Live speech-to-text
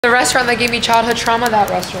The restaurant that gave me childhood trauma, that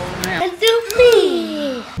restaurant. Yeah.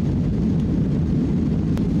 Me.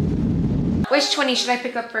 Which 20 should I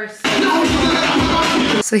pick up first?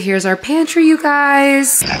 So here's our pantry, you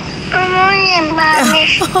guys.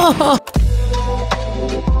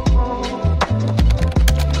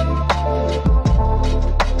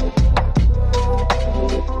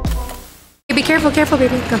 Be careful, careful,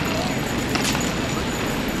 baby. Go.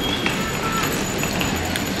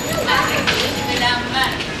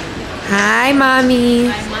 Hi, mommy.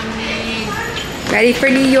 Hi, mommy. Ready for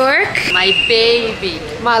New York? My baby.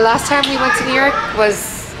 My last time we went to New York was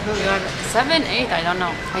 7, 8, I don't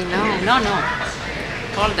know. I know. No.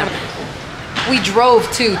 Call them. We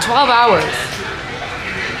drove too, 12 hours.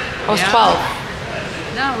 I was 12.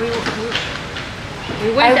 No,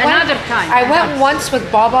 we went another time. I went once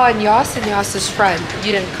with Baba and Yas and Yas's friend.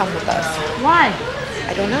 You didn't come with us. Why?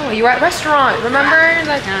 I don't know. You were at restaurant. Remember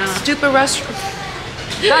that stupid restaurant?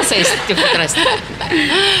 Don't say stupid restaurant.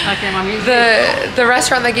 Okay, mommy. The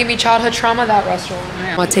restaurant that gave me childhood trauma, that restaurant.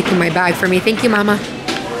 Yeah. Well, taking my bag for me. Thank you, Mama.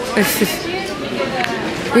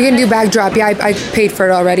 We can do bag drop. Yeah, I paid for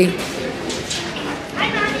it already. Hi,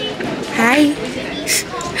 Mommy. Hi.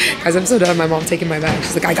 Guys, I'm so done. My mom taking my bag.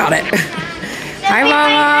 She's like, I got it. Hi,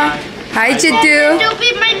 Mama. Hi, Jiddu. It'll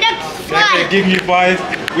be my next flight. Give me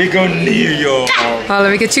 5. We go New York. Oh,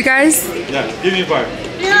 let me get you guys. Yeah, give me 5.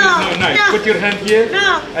 No. Nice. Put your hand here.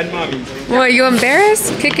 No. And mommy. Well, are you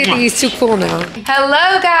embarrassed? Kick it. He's too cool now.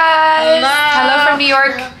 Hello, guys. Hello from New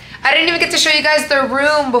York. I didn't even get to show you guys the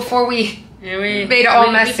room before we made it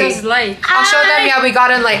all messy. Because late. I'll show them. Yeah, we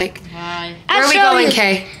got in late. Why? Where are we going,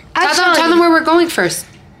 Kay? Tell them where we're going first.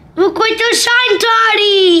 We're going to Shine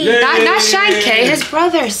Party. Not Shine, Kay. His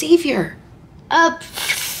brother, Savior.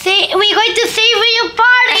 We're going to Savior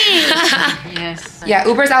Party. Yes. Yeah,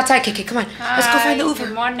 Uber's outside. Kay, come on. Let's go find the Uber.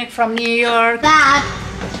 Good morning from New York.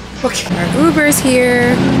 Okay, our Uber's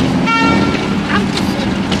here.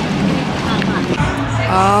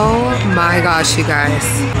 Oh my gosh, you guys.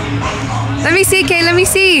 Let me see, Kay. Let me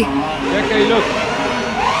see. Okay, look.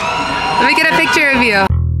 Let me get a picture of you.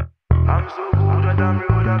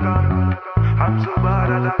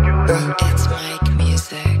 It's like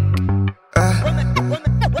music.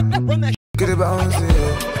 Get it bouncy.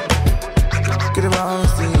 Get it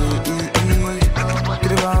bouncy.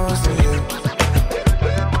 Get it bouncy.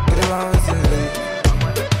 Get it bouncy.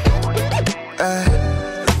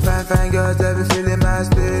 Fine girls, they be feeling my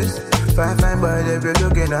space. Fine boy, they be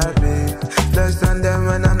looking at me. Less than them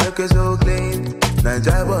when I'm looking so clean.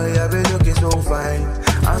 Niger boy, I be looking so fine.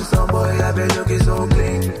 I'm some boy, I be looking so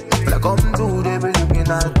clean. When I come through, they be looking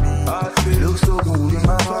at me. Look so good in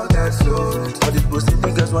my heart, that's so. But these pussy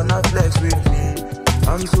niggas wanna flex with me.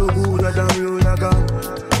 I'm so good that I'm real like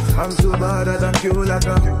I'm so bad that I'm cute like We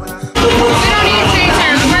don't need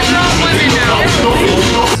pictures. We're grown women now.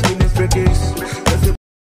 Skinny freakies. That's the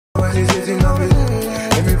when he's sitting on me.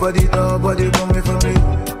 Everybody talk, but they coming for me.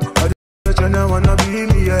 I don't wanna be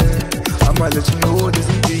me, yeah. I'ma let you know this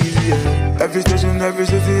is easy, yeah. Every station, every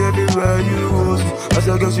city, everywhere you go. As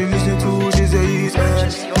a girl she listen to, she say it's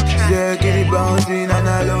ass. She say get it bouncing and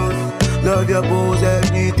I love your pose,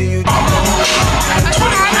 everything you do. I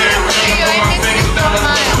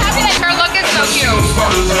feel like her look is so cute.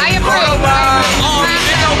 I approve.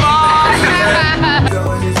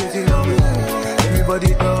 Everybody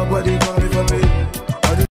talk, but they coming for me.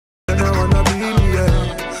 I don't wanna be me,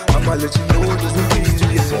 yeah. I'ma let you know this is easy,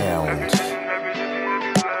 yeah.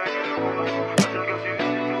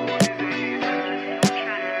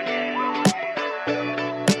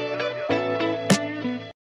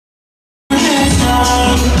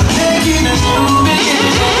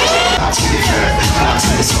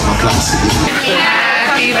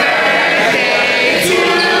 Happy birthday to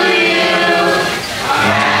you.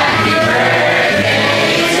 Happy birthday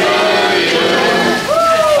to you.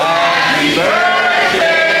 Happy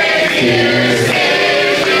birthday, dear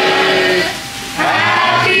Savior.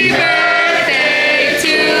 Happy birthday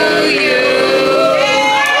to you.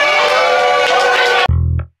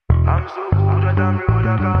 I'm so good at I'm real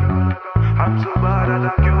like I'm so bad at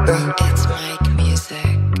I'm cute. It's like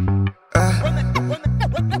music.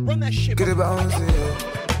 Get it bouncy.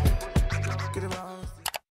 Get it bouncy.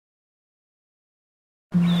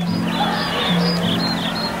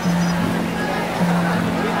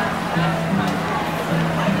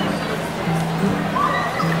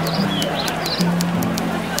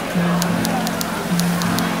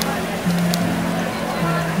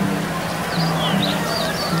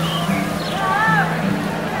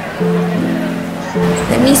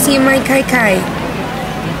 Let me see my kai.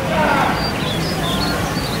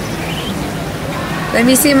 Let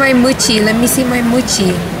me see my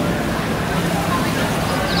mochi.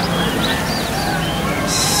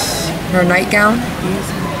 Her nightgown.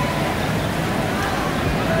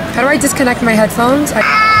 How do I disconnect my headphones? Here,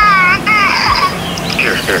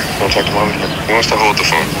 I'll talk to mommy. Who wants to hold the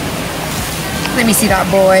phone? Let me see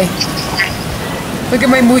that boy. Look at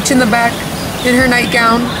my mooch in the back, in her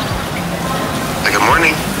nightgown. Hey, good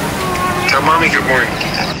morning. Tell mommy good morning.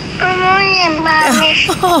 Good morning, mommy.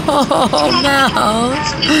 Oh, no.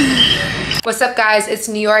 What's up, guys? It's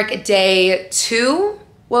New York day 2.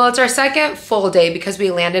 Well, it's our second full day because we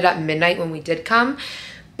landed at midnight when we did come.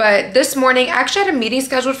 But this morning, I actually had a meeting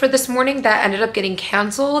scheduled for this morning that ended up getting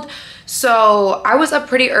canceled. So I was up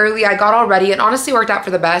pretty early. I got all ready and honestly worked out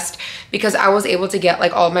for the best because I was able to get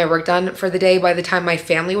like all of my work done for the day by the time my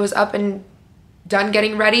family was up and done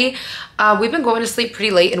getting ready. We've been going to sleep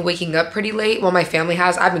pretty late and waking up pretty late. Well, my family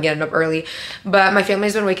has. I've been getting up early, but my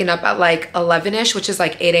family's been waking up at like 11ish, which is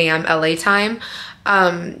like 8 a.m. LA time.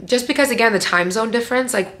 Just because, again, the time zone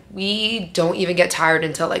difference, like we don't even get tired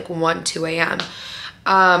until like 1, 2 a.m.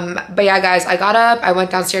 But yeah, guys, I got up, I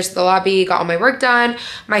went downstairs to the lobby, got all my work done.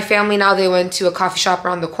 My family now, they went to a coffee shop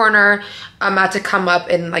around the corner. I'm about to come up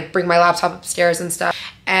and like bring my laptop upstairs and stuff.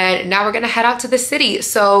 And now we're gonna head out to the city.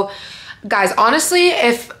 So guys, honestly,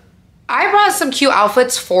 if I brought some cute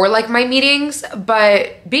outfits for like my meetings,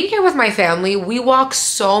 but being here with my family, we walk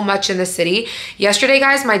so much in the city. Yesterday,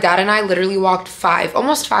 guys, my dad and I literally walked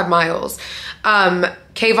almost 5 miles.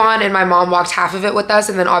 Kayvon and my mom walked half of it with us,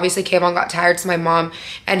 and then obviously Kayvon got tired, so my mom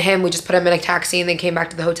and him, we just put him in a taxi and then came back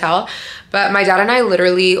to the hotel. But my dad and I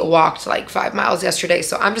literally walked like 5 miles yesterday,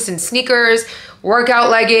 so I'm just in sneakers, workout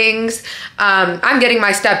leggings. I'm getting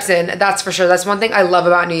my steps in, that's for sure. That's one thing I love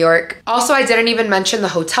about New York. Also, I didn't even mention the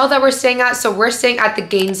hotel that we're staying at. So we're staying at the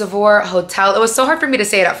Gainsborough Hotel. It was so hard for me to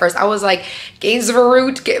say it at first. I was like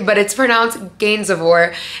Gainsborough, but it's pronounced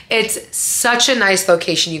Gainsborough. It's such a nice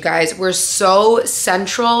location, you guys. We're so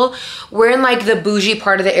central. We're in like the bougie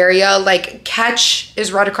part of the area. Like Catch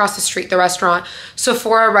is right across the street, the restaurant.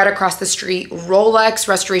 Sephora right across the street. Rolex,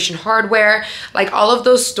 Restoration Hardware, like all of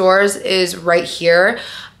those stores is right here.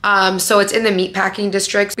 So it's in the meatpacking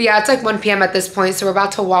district. But yeah, it's like 1 p.m. at this point, so we're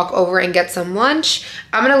about to walk over and get some lunch.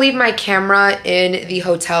 I'm gonna leave my camera in the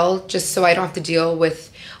hotel just so I don't have to deal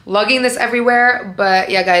with lugging this everywhere.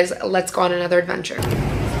 But yeah, guys, let's go on another adventure.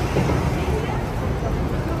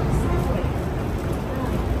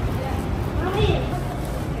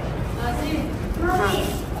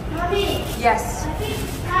 Yes.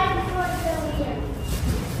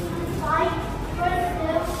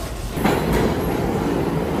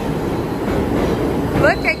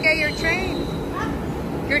 Look, KK, your train.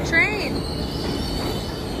 Your train.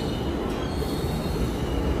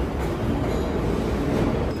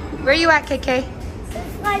 Where are you at, KK?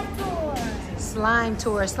 Slime tour. Slime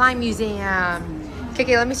tour, slime museum.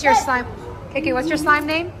 KK, let me see your slime. KK, what's your slime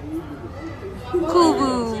name?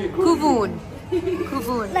 Kuvun.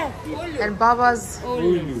 And Baba's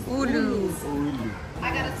Ulu.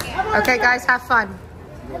 Okay, guys, have fun.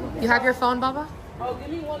 You have your phone, Baba? Oh, give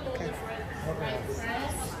me one little bit.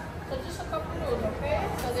 So just a couple of those, okay?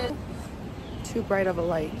 So then Too bright of a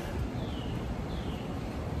light.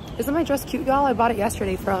 Isn't my dress cute, y'all? I bought it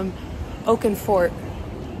yesterday from Oak and Fort.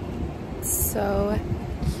 So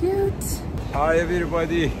cute. Hi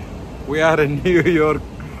everybody. We are in New York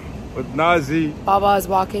with Nazi. Baba is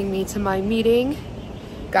walking me to my meeting.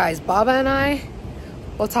 Guys, Baba and I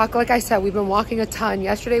will talk. Like I said, we've been walking a ton.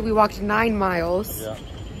 Yesterday we walked 9 miles. Yeah.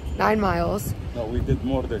 9 miles. No, we did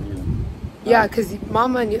more than you. Yeah, because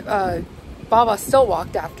Mama and Baba still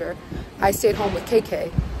walked after. I stayed home with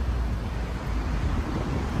KK.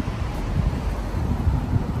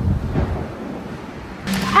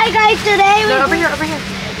 Hi guys, today No, over here, over here.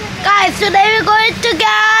 guys, today we're going to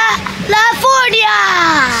California.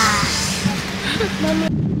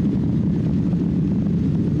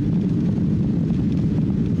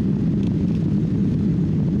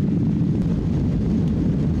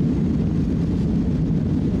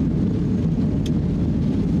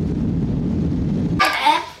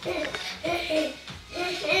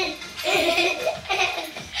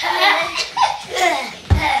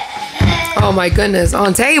 Oh my goodness,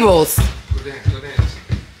 on tables. Go dance, go dance.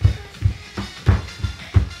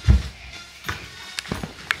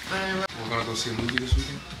 We're gonna go see a movie this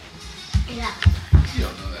weekend? Yeah. You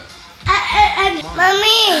don't know that.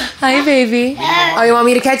 Mommy. Hi, baby. Oh, you want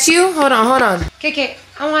me to catch you? Hold on, hold on. KK,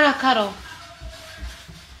 I want to cuddle.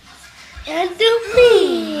 And do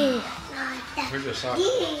me. Where's your sock?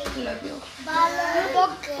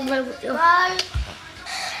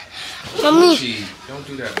 Mommy. Gee, don't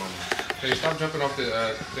do that, Mama. Hey, stop jumping off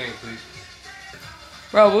the thing, please.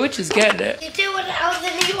 Bro, we're just getting it. You did when I was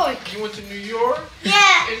in New York. You went to New York?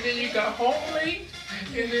 Yeah. And then you got home late?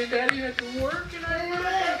 And then Daddy had to work and I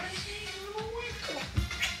worked.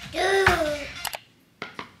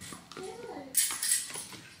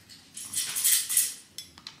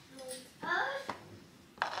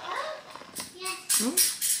 Oh,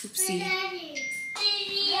 oopsie.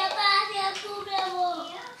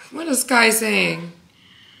 What is Sky saying?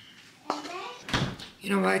 You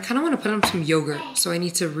know what? I kind of want to put on some yogurt, so I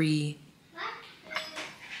need to This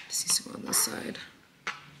needs to go on this side.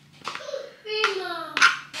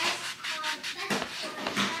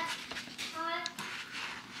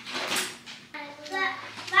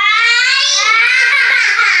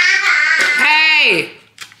 Hey!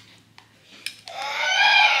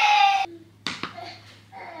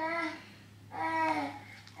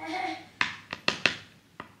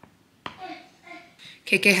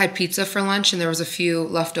 KK had pizza for lunch and there was a few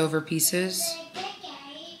leftover pieces.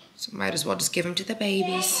 So might as well just give them to the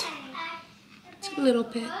babies. It's a little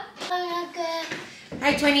bit.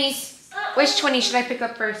 Hi, 20s. Which 20 should I pick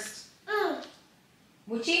up first?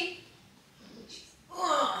 Muchi?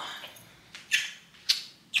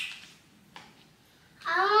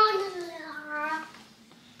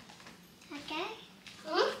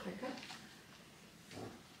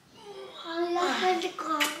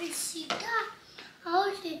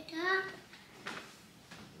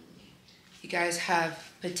 You guys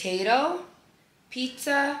have potato,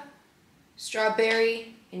 pizza,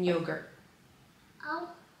 strawberry, and yogurt.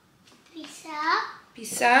 Pizza.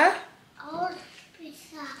 Pizza?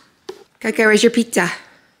 Pizza. Kaka, where's your pizza?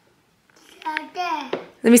 Yogurt.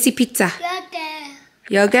 Let me see pizza. Yogurt.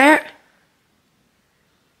 Yogurt?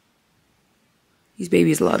 These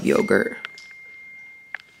babies love yogurt.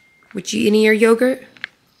 Would you eating your yogurt?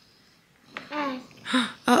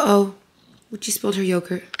 Uh-oh. Would you spilled her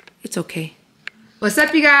yogurt? It's okay. What's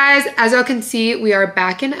up, you guys? As y'all can see, we are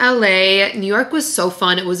back in LA. New York was so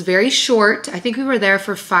fun. It was very short. I think we were there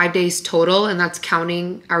for 5 days total, and that's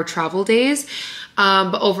counting our travel days.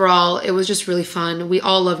 But overall, it was just really fun. We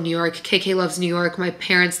all love New York. KK loves New York. My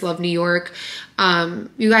parents love New York.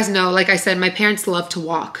 You guys know, like I said, my parents love to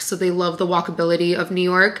walk, so they love the walkability of New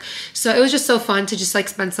York. So it was just so fun to just like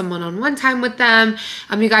spend some one-on-one time with them.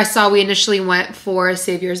 You guys saw we initially went for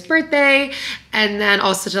Xavier's birthday, and then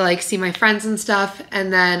also to like see my friends and stuff.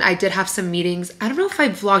 And then I did have some meetings. I don't know if I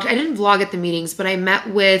vlogged. I didn't vlog at the meetings, but I met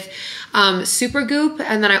with Supergoop,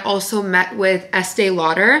 and then I also met with Estee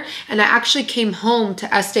Lauder. And I actually came home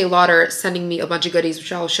to Estee Lauder sending me a bunch of goodies,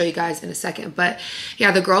 which I'll show you guys in a second. But yeah,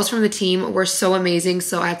 the girls from the team were so amazing.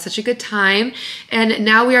 So I had such a good time. And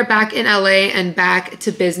now we are back in LA and back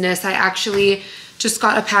to business. I actually just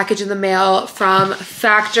got a package in the mail from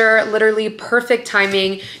Factor. Literally perfect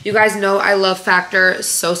timing. You guys know I love Factor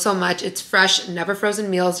so much. It's fresh, never frozen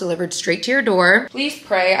meals delivered straight to your door. Please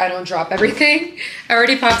pray I don't drop everything. I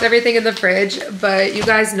already popped everything in the fridge, but you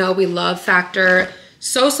guys know we love Factor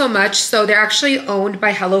so much. So they're actually owned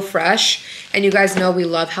by HelloFresh, and you guys know we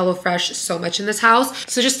love HelloFresh so much in this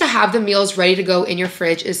house. So just to have the meals ready to go in your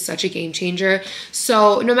fridge is such a game changer.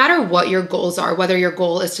 So no matter what your goals are, whether your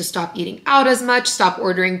goal is to stop eating out as much, stop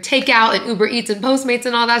ordering takeout and Uber Eats and Postmates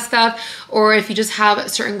and all that stuff, or if you just have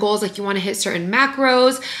certain goals, like you want to hit certain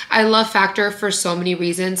macros, I love Factor for so many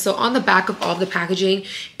reasons. So on the back of all of the packaging,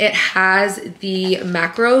 it has the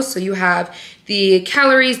macros. So you have the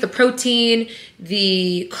calories, the protein,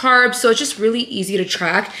 the carbs, so it's just really easy to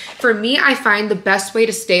track. For me, I find the best way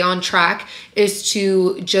to stay on track is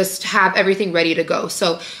to just have everything ready to go.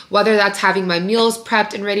 So whether that's having my meals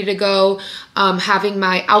prepped and ready to go, having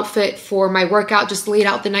my outfit for my workout just laid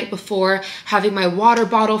out the night before, having my water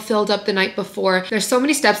bottle filled up the night before. There's so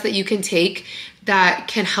many steps that you can take that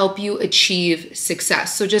can help you achieve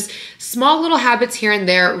success. So just small little habits here and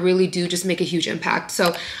there really do just make a huge impact.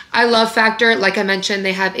 So I love Factor. Like I mentioned,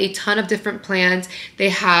 they have a ton of different plans. They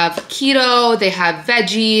have keto, they have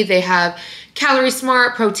veggie, they have Calorie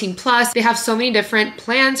Smart, Protein Plus. They have so many different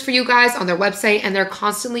plans for you guys on their website, and they're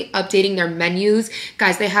constantly updating their menus.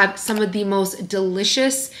 Guys, they have some of the most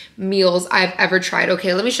delicious meals I've ever tried.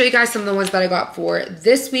 Okay, let me show you guys some of the ones that I got for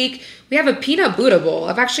this week. We have a peanut Buddha bowl.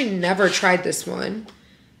 I've actually never tried this one.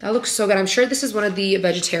 That looks so good. I'm sure this is one of the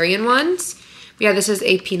vegetarian ones. Yeah, this is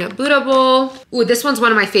a peanut Buddha bowl. Ooh, this one's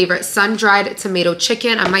one of my favorites. Sun-dried tomato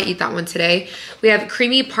chicken. I might eat that one today. We have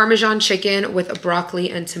creamy Parmesan chicken with broccoli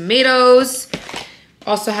and tomatoes.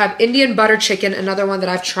 Also have Indian butter chicken, another one that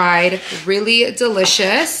I've tried. Really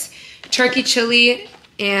delicious. Turkey chili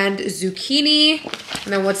and zucchini.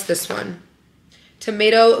 And then what's this one?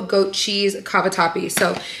 tomato goat cheese cavatappi.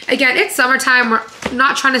 So again, it's summertime. We're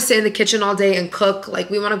not trying to sit in the kitchen all day and cook. Like,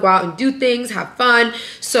 we want to go out and do things, have fun.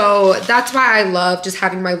 So that's why I love just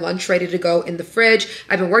having my lunch ready to go in the fridge.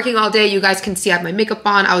 I've been working all day. You guys can see I have my makeup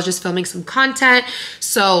on. I was just filming some content.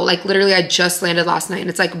 So like literally I just landed last night and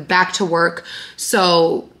it's like back to work.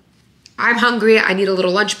 So I'm hungry, I need a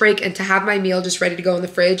little lunch break, and to have my meal just ready to go in the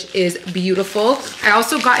fridge is beautiful. I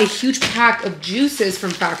also got a huge pack of juices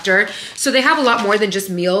from Factor. So they have a lot more than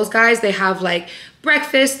just meals, guys. They have like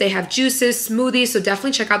breakfast, they have juices, smoothies, so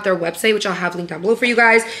definitely check out their website, which I'll have linked down below for you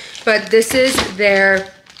guys. But this is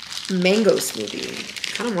their mango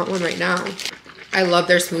smoothie. I kind of want one right now. I love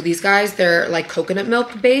their smoothies, guys. They're like coconut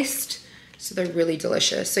milk based, so they're really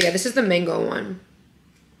delicious. So yeah, this is the mango one.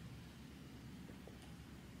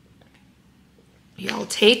 Yeah, I'll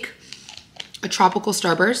take a tropical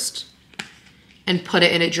Starburst and put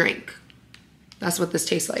it in a drink. That's what this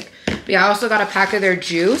tastes like. But yeah, I also got a pack of their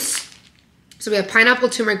juice. So we have pineapple,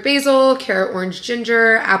 turmeric, basil, carrot, orange,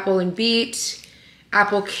 ginger, apple and beet,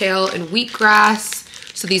 apple, kale, and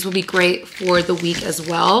wheatgrass. So these will be great for the week as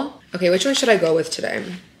well. Okay, which one should I go with today?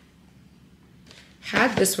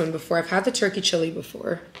 Had this one before. I've had the turkey chili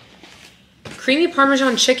before. Creamy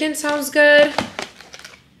Parmesan chicken sounds good.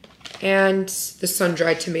 And the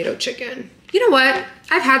sun-dried tomato chicken. You know what?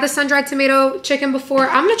 I've had the sun-dried tomato chicken before.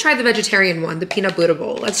 I'm gonna try the vegetarian one, the peanut butter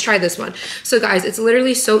bowl. Let's try this one. So guys, it's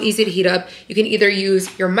literally so easy to heat up. You can either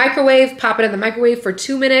use your microwave, pop it in the microwave for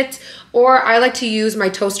 2 minutes, or I like to use my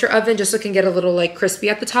toaster oven just so it can get a little like crispy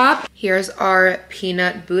at the top. Here's our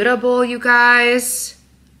peanut butter bowl, you guys.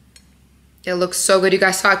 It looks so good. You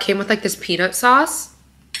guys saw it came with like this peanut sauce.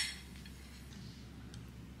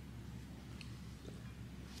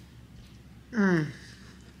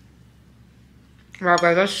 Wow,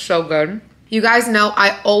 guys, that's so good. You guys know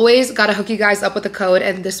I always gotta hook you guys up with a code,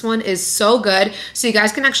 and this one is so good. So you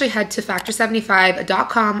guys can actually head to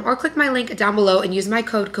factor75.com or click my link down below and use my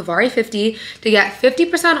code Kavari50 to get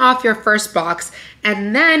 50% off your first box,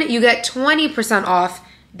 and then you get 20% off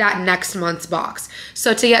that next month's box.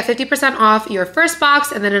 So to get 50% off your first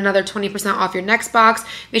box and then another 20% off your next box,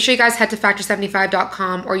 make sure you guys head to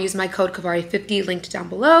factor75.com or use my code Kavari50 linked down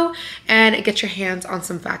below and get your hands on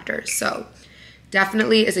some Factors. So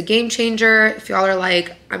definitely is a game changer. If y'all are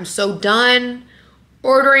like, I'm so done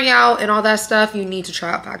ordering out and all that stuff, you need to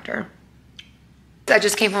try out Factor. I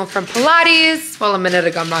just came home from Pilates. Well, a minute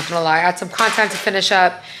ago, I'm not gonna lie. I had some content to finish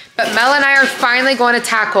up, but Mel and I are finally going to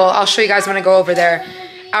tackle, I'll show you guys when I go over there,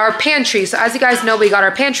 our pantry. So as you guys know, we got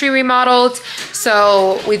our pantry remodeled.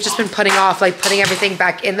 So we've just been putting off, like putting everything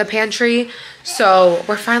back in the pantry. So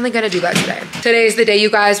we're finally gonna do that today. Today is the day, you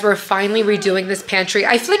guys. We're finally redoing this pantry.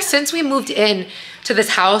 I feel like since we moved in to this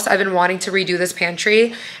house, I've been wanting to redo this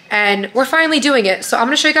pantry, and we're finally doing it. So I'm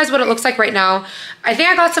gonna show you guys what it looks like right now. I think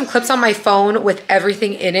I got some clips on my phone with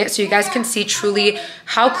everything in it so you guys can see truly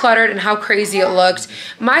how cluttered and how crazy it looked.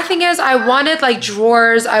 My thing is, I wanted like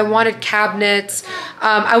drawers, I wanted cabinets,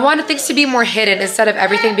 I wanted things to be more hidden instead of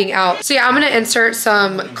everything being out. So yeah, I'm gonna insert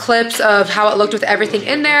some clips of how it looked with everything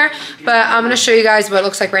in there, but I'm gonna show you guys what it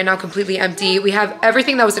looks like right now, completely empty. We have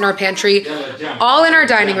everything that was in our pantry all in our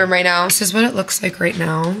dining room right now. This is what it looks like right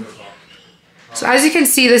now. So as you can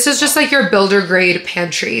see, this is just like your builder grade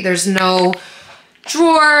pantry. There's no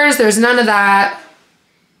drawers, there's none of that.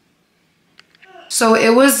 So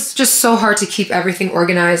it was just so hard to keep everything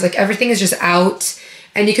organized. Like everything is just out,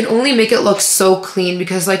 and you can only make it look so clean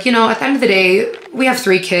because, like, you know, at the end of the day, we have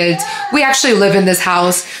 3 kids. We actually live in this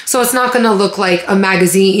house, so it's not gonna look like a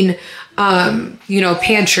magazine, you know,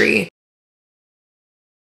 pantry.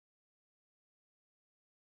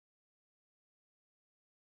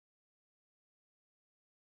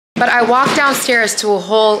 But I walked downstairs to a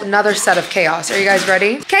whole another set of chaos. Are you guys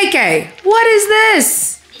ready? KK, what is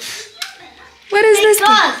this? What is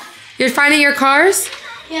this? You're finding your cars?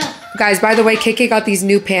 Yeah. Guys, by the way, KK got these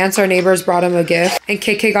new pants. Our neighbors brought him a gift. And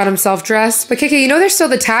KK got himself dressed. But KK, you know there's still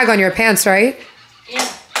the tag on your pants, right? Yeah.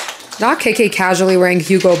 Not KK casually wearing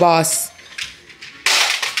Hugo Boss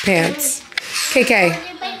pants. KK,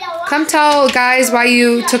 come tell guys why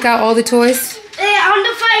you took out all the toys. Hey, I want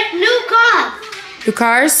to find new cars. New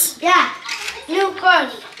cars? Yeah, new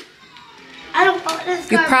cars. I don't want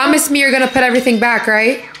this You car. promised me you're gonna put everything back,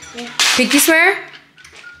 right? Yeah. Pinky swear?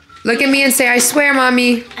 Look at me and say, I swear,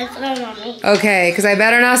 mommy. I swear, mommy. Okay, because I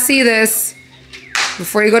better not see this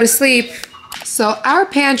before you go to sleep. So our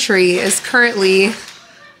pantry is currently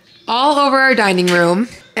all over our dining room.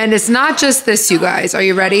 And it's not just this, you guys. Are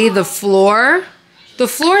you ready? The floor. The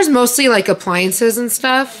floor is mostly like appliances and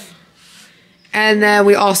stuff. And then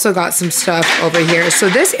we also got some stuff over here. So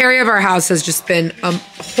this area of our house has just been a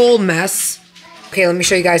whole mess. Okay, let me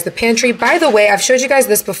show you guys the pantry. By the way, I've showed you guys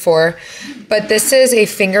this before, but this is a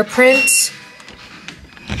fingerprint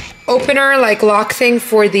opener, like lock thing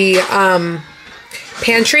for the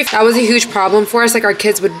pantry. That was a huge problem for us. Like our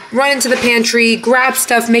kids would run into the pantry, grab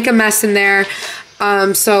stuff, make a mess in there.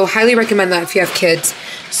 So highly recommend that if you have kids.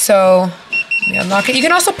 So let me unlock it. You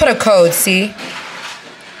can also put a code, see?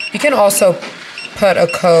 You can also put a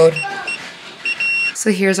code.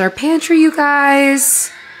 So here's our pantry, you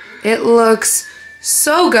guys. It looks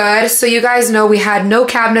so good. So you guys know we had no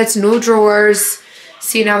cabinets, no drawers.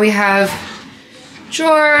 See, now we have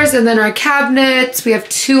drawers and then our cabinets. We have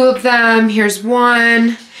 2 of them. Here's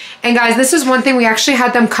one. And guys, this is one thing, we actually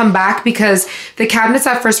had them come back because the cabinets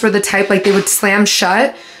at first were the type like they would slam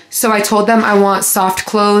shut. So I told them I want soft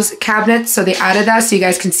close cabinets. So they added that so you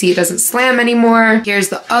guys can see it doesn't slam anymore. Here's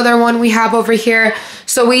the other one we have over here.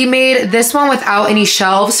 So we made this one without any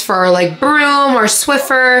shelves for like broom or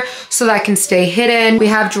Swiffer so that can stay hidden. We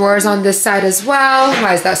have drawers on this side as well.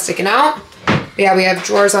 Why is that sticking out? Yeah, we have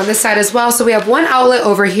drawers on this side as well. So we have one outlet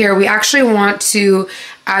over here. We actually want to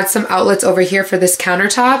add some outlets over here for this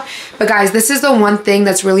countertop. But guys, this is the one thing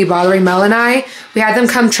that's really bothering Mel and I. We had them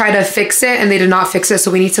come try to fix it and they did not fix it. So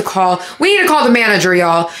we need to call the manager,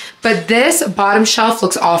 y'all. But this bottom shelf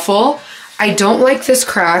looks awful. I don't like this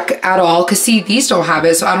crack at all. Cause see, these don't have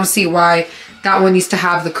it. So I don't see why that one needs to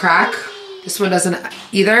have the crack. This one doesn't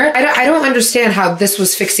either. I don't understand how this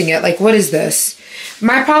was fixing it. Like, what is this?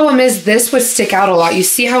 My problem is this would stick out a lot. You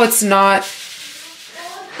see how it's not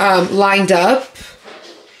lined up?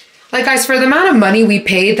 Like guys, for the amount of money we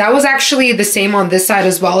paid, that was actually the same on this side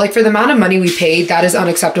as well. Like for the amount of money we paid, that is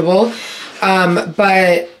unacceptable.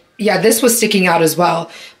 But yeah, this was sticking out as well.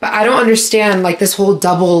 But I don't understand like this whole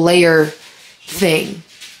double layer thing.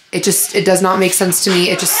 It does not make sense to me.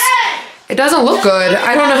 It doesn't look good.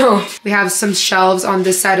 I don't know. We have some shelves on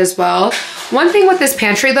this side as well. One thing with this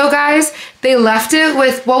pantry though, guys, they left it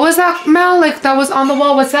with, what was that, Mel? Like that was on the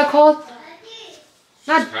wall. What's that called?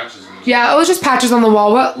 Yeah, it was just patches on the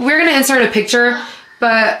wall. We're gonna insert a picture,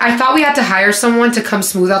 but I thought we had to hire someone to come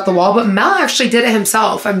smooth out the wall, but Mel actually did it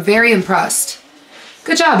himself. I'm very impressed.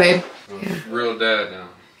 Good job, babe. Yeah. Real dad now.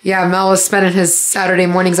 Yeah, Mel was spending his Saturday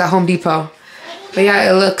mornings at Home Depot. But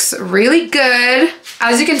yeah, it looks really good.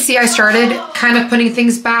 As you can see, I started kind of putting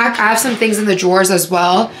things back. I have some things in the drawers as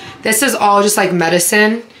well. This is all just like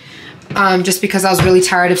medicine, just because I was really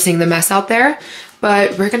tired of seeing the mess out there.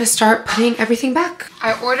 But we're gonna start putting everything back.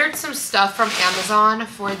 I ordered some stuff from Amazon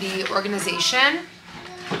for the organization.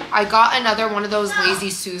 I got another one of those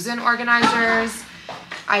Lazy Susan organizers.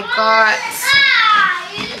 I got,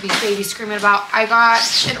 these babies screaming about, I got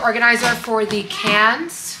an organizer for the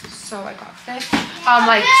cans. So I got this,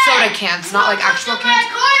 like soda cans, not like actual cans.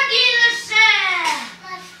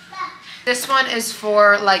 This one is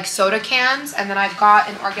for like soda cans, and then I've got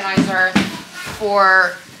an organizer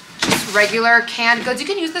for just regular canned goods. You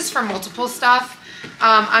can use this for multiple stuff.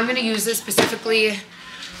 I'm gonna use this specifically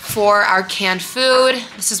for our canned food.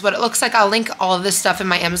 This is what it looks like. I'll link all of this stuff in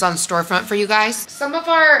my Amazon storefront for you guys. Some of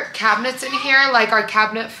our cabinets in here, like our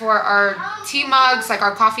cabinet for our tea mugs, like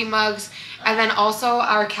our coffee mugs, and then also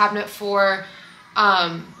our cabinet for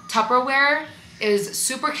Tupperware is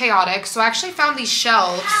super chaotic. So I actually found these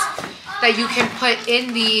shelves that you can put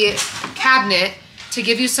in the cabinet to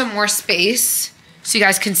give you some more space. So you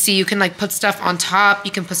guys can see, you can like put stuff on top,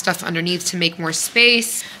 you can put stuff underneath to make more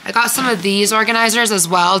space. I got some of these organizers as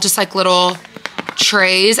well, just like little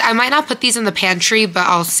trays. I might not put these in the pantry, but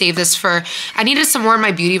I'll save this for, I needed some more in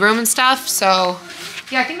my beauty room and stuff. So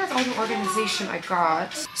yeah, I think that's all the organization I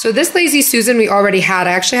got. So this Lazy Susan we already had.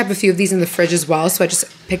 I actually have a few of these in the fridge as well, so I just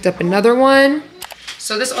picked up another one.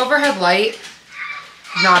 So this overhead light,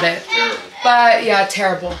 not it. But yeah,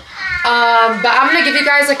 terrible. But I'm gonna give you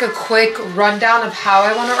guys like a quick rundown of how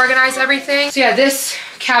I want to organize everything. So yeah, this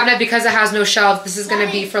cabinet, because it has no shelves, this is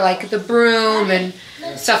gonna be for like the broom and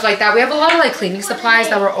stuff like that. We have a lot of like cleaning supplies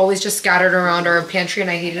that were always just scattered around our pantry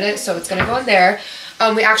and I hated it, so it's gonna go in there.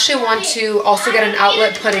 We actually want to also get an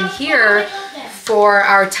outlet put in here for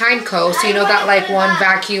our Tyneco. So you know that like one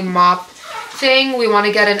vacuum mop thing? We want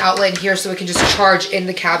to get an outlet in here so we can just charge in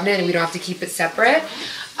the cabinet and we don't have to keep it separate.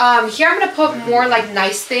 Here I'm going to put more like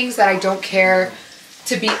nice things that I don't care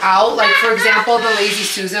to be out. Like for example, the Lazy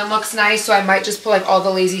Susan looks nice, so I might just put like all the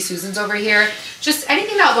Lazy Susans over here. Just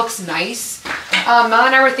anything that looks nice. Mel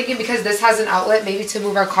and I were thinking, because this has an outlet, maybe to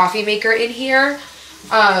move our coffee maker in here.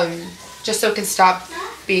 Just so it can stop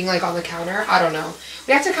being like on the counter. I don't know.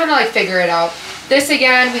 We have to kind of like figure it out. This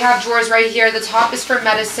again, we have drawers right here. The top is for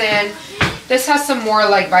medicine. This has some more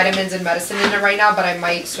like vitamins and medicine in it right now, but I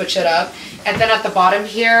might switch it up. And then at the bottom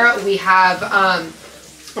here, we have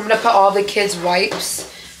I'm gonna put all the kids'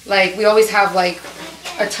 wipes. Like, we always have like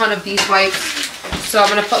a ton of these wipes. So I'm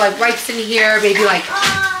gonna put like wipes in here, maybe like,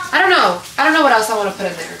 I don't know what else I wanna put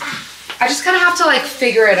in there. I just kind of have to like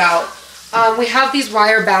figure it out. We have these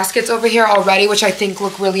wire baskets over here already, which I think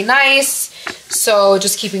look really nice. So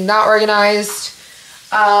just keeping that organized.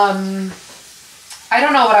 I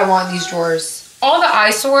don't know what I want in these drawers. All the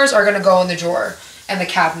eyesores are gonna go in the drawer and the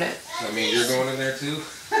cabinet. I mean, you're going in there too?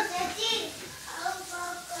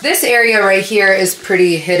 This area right here is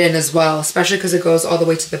pretty hidden as well, especially because it goes all the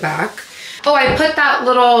way to the back. Oh, I put that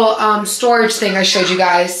little storage thing I showed you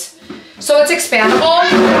guys. So it's expandable,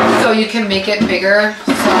 so you can make it bigger.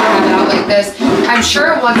 So I have it out like this. I'm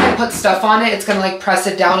sure once I put stuff on it, it's gonna like press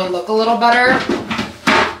it down and look a little better.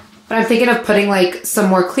 But I'm thinking of putting like some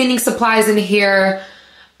more cleaning supplies in here.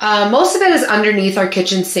 Most of it is underneath our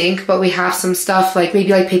kitchen sink, but we have some stuff like maybe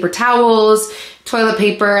like paper towels, toilet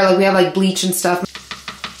paper, like we have like bleach and stuff.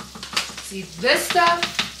 See, this stuff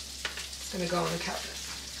is gonna go in the cabinet.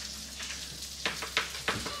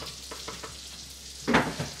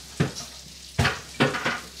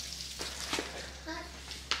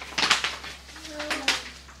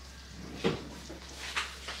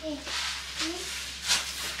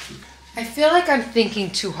 I feel like I'm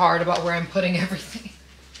thinking too hard about where I'm putting everything.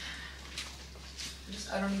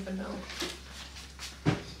 I don't even know.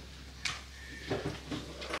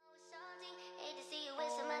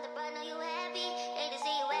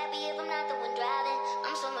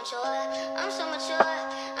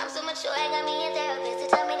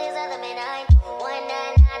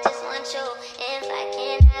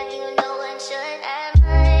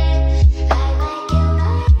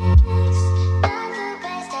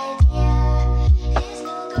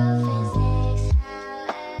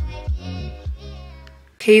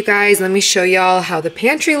 Okay, you guys, let me show y'all how the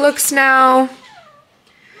pantry looks now.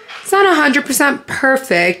 It's not 100%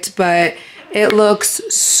 perfect, but it looks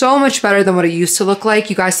so much better than what it used to look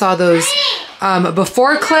like. You guys saw those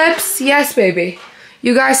before clips. Yes, baby.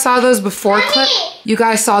 You guys saw those before clips. You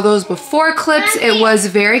guys saw those before clips. It was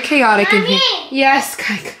very chaotic in here. Yes,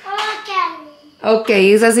 Kaika.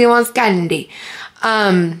 Okay, he says he wants candy.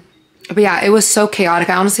 But yeah, it was so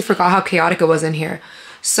chaotic. I honestly forgot how chaotic it was in here.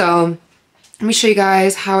 So let me show you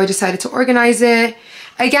guys how I decided to organize it.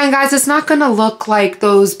 Again, guys, it's not gonna look like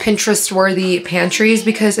those Pinterest-worthy pantries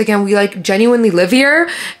because, again, we like genuinely live here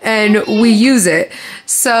and we use it.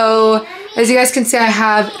 So, as you guys can see, I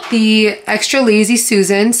have the extra Lazy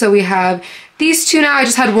Susan. So we have these two now. I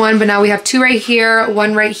just had one, but now we have two right here,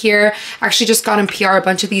 one right here. Actually just got in PR a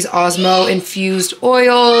bunch of these Osmo infused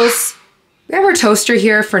oils. We have our toaster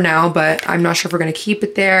here for now, but I'm not sure if we're gonna keep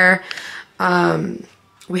it there.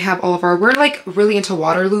 We have all of our, we're like really into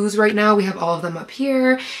Waterloos right now. We have all of them up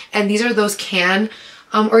here. And these are those can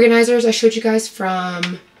organizers I showed you guys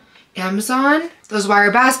from Amazon. Those wire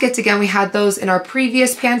baskets, again, we had those in our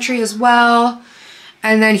previous pantry as well.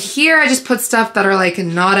 And then here I just put stuff that are like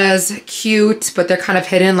not as cute, but they're kind of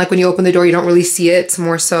hidden. Like when you open the door, you don't really see it. It's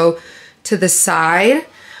more so to the side.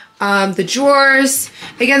 The drawers,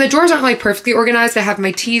 again, the drawers aren't like perfectly organized. I have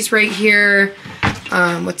my teas right here.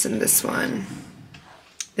 What's in this one?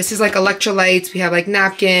 This is like electrolytes. We have like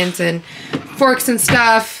napkins and forks and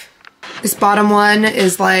stuff. This bottom one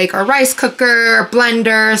is like our rice cooker,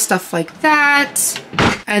 blender, stuff like that.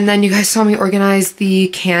 And then you guys saw me organize the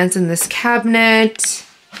cans in this cabinet.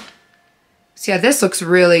 So yeah, this looks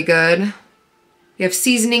really good. We have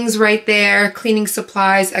seasonings right there, cleaning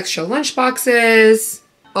supplies, extra lunch boxes.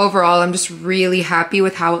 Overall, I'm just really happy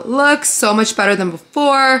with how it looks. So much better than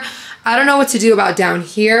before. I don't know what to do about down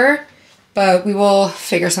here, but we will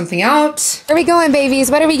figure something out. Where are we going, babies?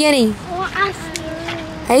 What are we getting?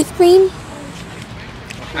 Ice cream?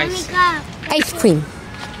 Ice cream.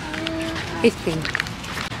 Ice cream.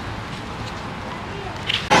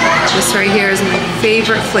 This right here is my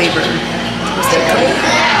favorite flavor.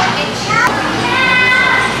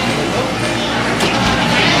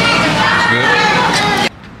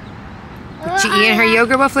 Did you eat her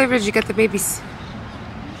yogurt? What flavor did you get the babies?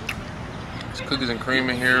 There's cookies and cream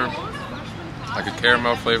in here, like a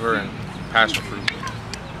caramel flavor and passion fruit.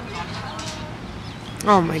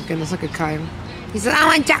 Oh my goodness, look at Kyle. He said, I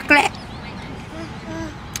want chocolate.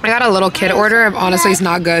 I got a little kid order. Honestly, it's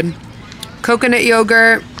not good. Coconut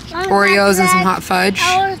yogurt, Oreos, and some hot fudge.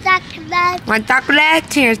 I want chocolate. Want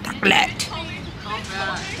chocolate? Here's chocolate.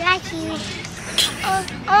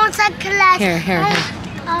 I want chocolate. Here.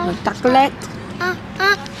 Want chocolate?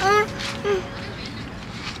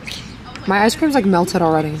 My ice cream's like melted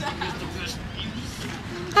already.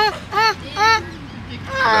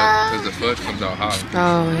 Because the fudge comes out hot.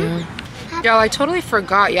 Oh, yeah. Yo, I totally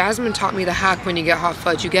forgot. Yasmin taught me the hack when you get hot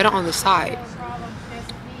fudge. You get it on the side.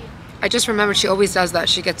 I just remembered she always does that.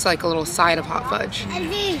 She gets like a little side of hot fudge.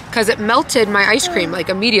 Because it melted my ice cream like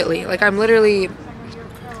immediately. Like I'm literally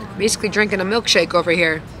basically drinking a milkshake over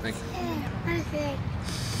here. Thank you.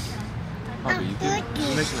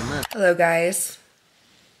 Hello guys.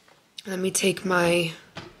 Let me take my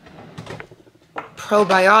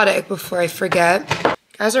probiotic before I forget.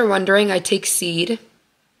 You guys are wondering, I take seed.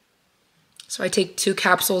 So I take 2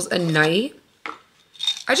 capsules a night.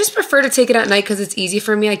 I just prefer to take it at night because it's easy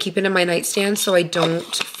for me. I keep it in my nightstand so I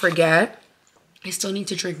don't forget. I still need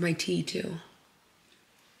to drink my tea too.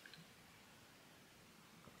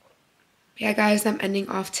 Yeah guys, I'm ending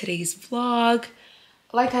off today's vlog.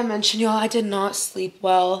 Like I mentioned, y'all, I did not sleep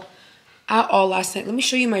well at all last night. Let me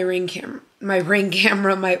show you my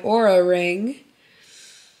my Aura ring.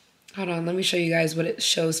 Hold on, let me show you guys what it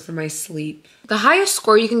shows for my sleep. The highest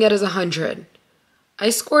score you can get is 100. I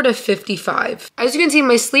scored a 55. As you can see,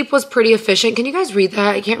 my sleep was pretty efficient. Can you guys read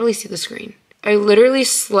that? I can't really see the screen. I literally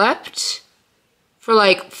slept for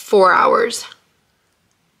like 4 hours.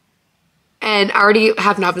 And I already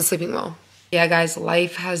have not been sleeping well. Yeah, guys,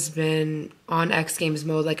 life has been on X Games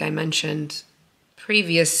mode, like I mentioned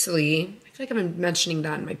previously. I feel like I've been mentioning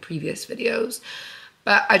that in my previous videos.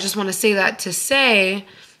 But I just want to say that to say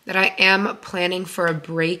that I am planning for a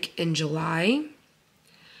break in July.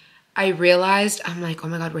 I realized, I'm like, oh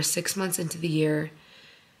my God, we're 6 months into the year.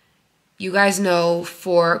 You guys know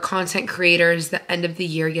for content creators, the end of the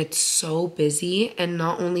year gets so busy. And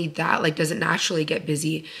not only that, like doesn't naturally get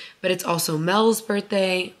busy, but it's also Mel's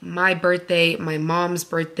birthday, my mom's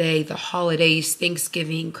birthday, the holidays,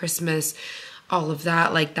 Thanksgiving, Christmas, all of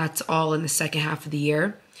that. Like that's all in the second half of the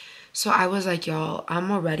year. So I was like, y'all,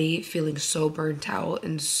 I'm already feeling so burnt out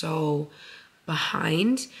and so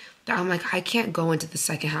behind that I'm like, I can't go into the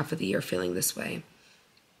second half of the year feeling this way.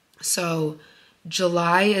 So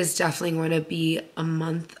July is definitely going to be a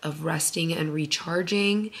month of resting and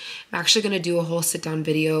recharging. I'm actually going to do a whole sit down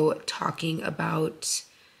video talking about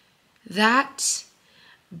that.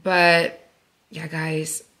 But yeah,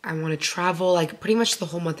 guys, I want to travel like pretty much the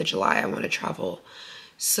whole month of July. I want to travel.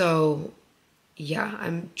 So yeah,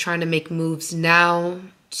 I'm trying to make moves now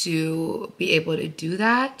to be able to do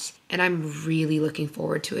that. And I'm really looking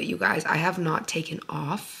forward to it, you guys. I have not taken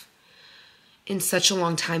off in such a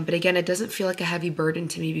long time. But again, it doesn't feel like a heavy burden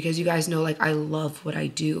to me because you guys know, like, I love what I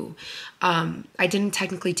do. I didn't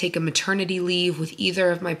technically take a maternity leave with either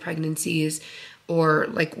of my pregnancies or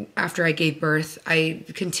like after I gave birth. I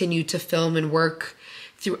continued to film and work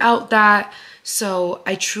throughout that. So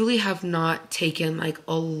I truly have not taken like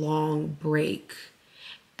a long break.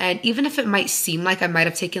 And even if it might seem like I might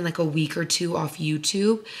have taken like a week or 2 off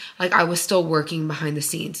YouTube, like I was still working behind the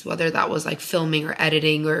scenes, whether that was like filming or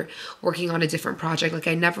editing or working on a different project. Like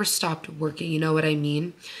I never stopped working, you know what I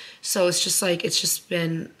mean? So it's just like, it's just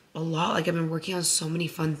been a lot. Like I've been working on so many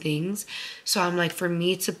fun things. So I'm like, for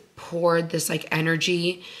me to pour this like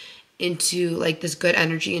energy into like this good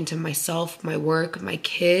energy into myself, my work, my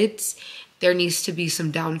kids, there needs to be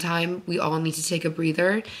some downtime. We all need to take a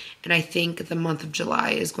breather. And I think the month of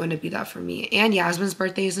July is going to be that for me. And Yasmin's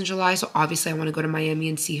birthday is in July. So obviously I want to go to Miami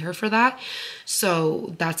and see her for that.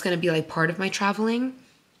 So that's going to be like part of my traveling.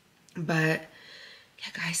 But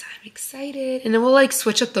yeah, guys, I'm excited. And then we'll like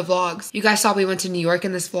switch up the vlogs. You guys saw we went to New York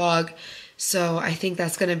in this vlog. So I think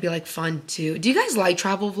that's going to be like fun too. Do you guys like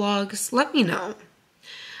travel vlogs? Let me know.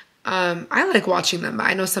 I like watching them, but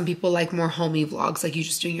I know some people like more homey vlogs, like you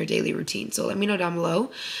just doing your daily routine. So let me know down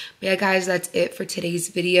below. But yeah, guys, that's it for today's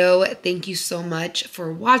video. Thank you so much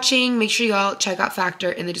for watching. Make sure you all check out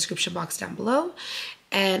Factor in the description box down below.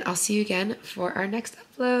 And I'll see you again for our next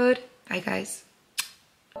upload. Bye, guys.